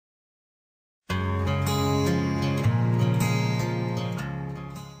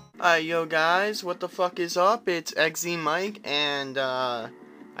Yo guys, what the fuck is up? It's XZ Mike, and I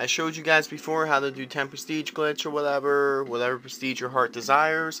showed you guys before how to do 10 prestige glitch or whatever prestige your heart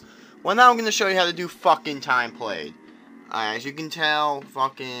desires. Well, now I'm gonna show you how to do fucking time played. As you can tell,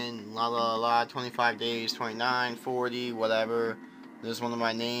 fucking 25 days, 29, 40, whatever. There's one of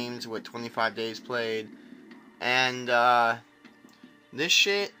my names with 25 days played. And this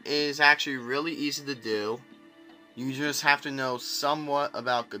shit is actually really easy to do. You just have to know somewhat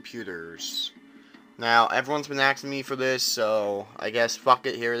about computers. Now, everyone's been asking me for this, so I guess fuck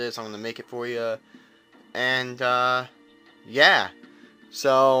it, here it is. I'm gonna make it for you. And, yeah.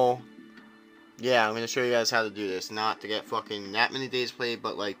 So, yeah, I'm gonna show you guys how to do this. Not to get fucking that many days played,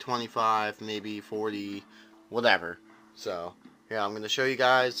 but like 25, maybe 40, whatever. So, yeah, I'm gonna show you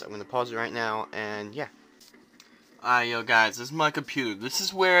guys. I'm gonna pause it right now, and yeah. Yo guys, this is my computer. This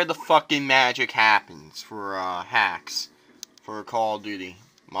is where the fucking magic happens for hacks for Call of Duty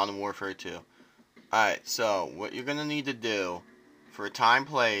Modern Warfare 2. Alright, so what you're gonna need to do for time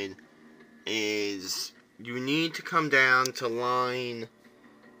played is you need to come down to line,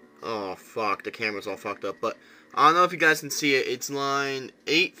 oh fuck, the camera's all fucked up, but I don't know if you guys can see it. It's line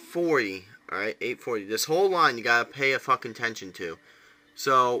 840. Alright, 840. This whole line you gotta pay a fucking attention to.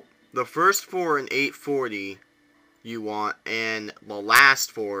 So the first four in 840 you want, and the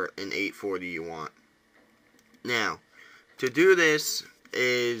last four in 840 you want. Now, to do this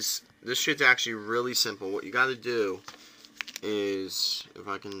shit's actually really simple. What you gotta do is, if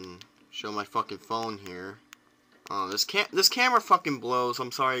I can show my fucking phone here. Oh, this camera fucking blows.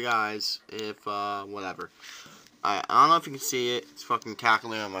 I'm sorry guys, if whatever. I don't know if you can see it. It's fucking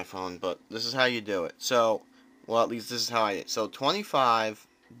calculating on my phone, but this is how you do it. So, well, at least this is how I did it. So 25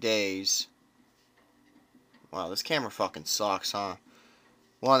 days. Wow, this camera fucking sucks, huh?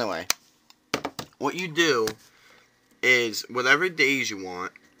 Well, anyway, what you do is whatever days you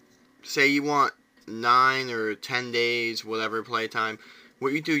want, say you want 9 or 10 days, whatever playtime,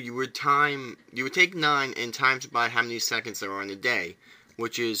 what you do, you would take 9 and times it by how many seconds there are in a day,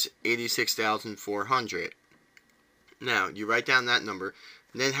 which is 86,400. Now, you write down that number,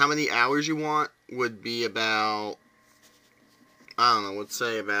 and then how many hours you want would be about, I don't know, let's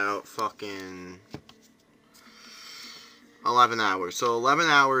say about fucking 11 hours. So 11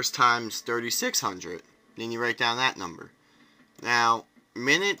 hours times 3,600. Then you write down that number. Now,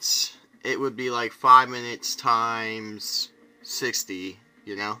 minutes, it would be like 5 minutes times 60,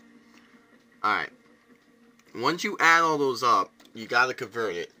 you know? Alright. Once you add all those up, you gotta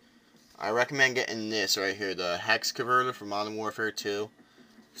convert it. I recommend getting this right here, the hex converter for Modern Warfare 2.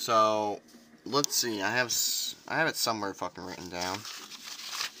 So, let's see. I have it somewhere fucking written down.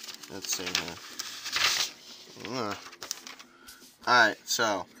 Let's see here. Alright,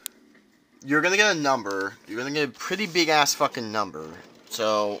 so you're gonna get a number. You're gonna get a pretty big ass fucking number.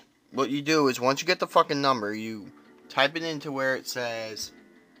 So what you do is once you get the fucking number, you type it into where it says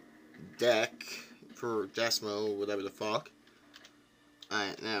dec for Desmo, whatever the fuck.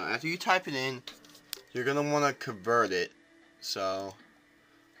 Alright, now after you type it in, you're gonna wanna convert it. So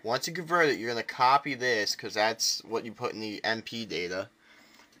once you convert it, you're gonna copy this because that's what you put in the MP data.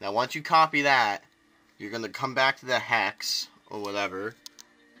 Now once you copy that, you're gonna come back to the hex or whatever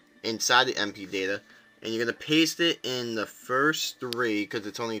inside the MP data, and you're going to paste it in the first 3, because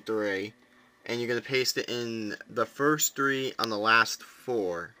it's only 3, and you're going to paste it in the first 3 on the last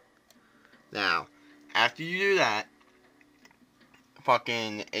 4. Now, after you do that,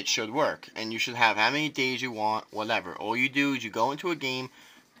 fucking, it should work, and you should have how many days you want, whatever. All you do is you go into a game,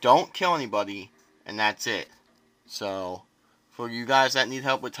 don't kill anybody, and that's it. So for you guys that need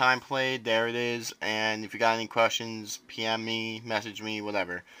help with time played, there it is. And if you got any questions, PM me, message me,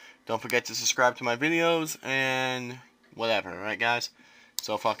 whatever. Don't forget to subscribe to my videos and whatever, alright guys?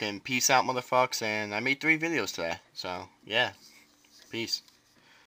 So fucking peace out, motherfucks. And I made 3 videos today. So, yeah. Peace.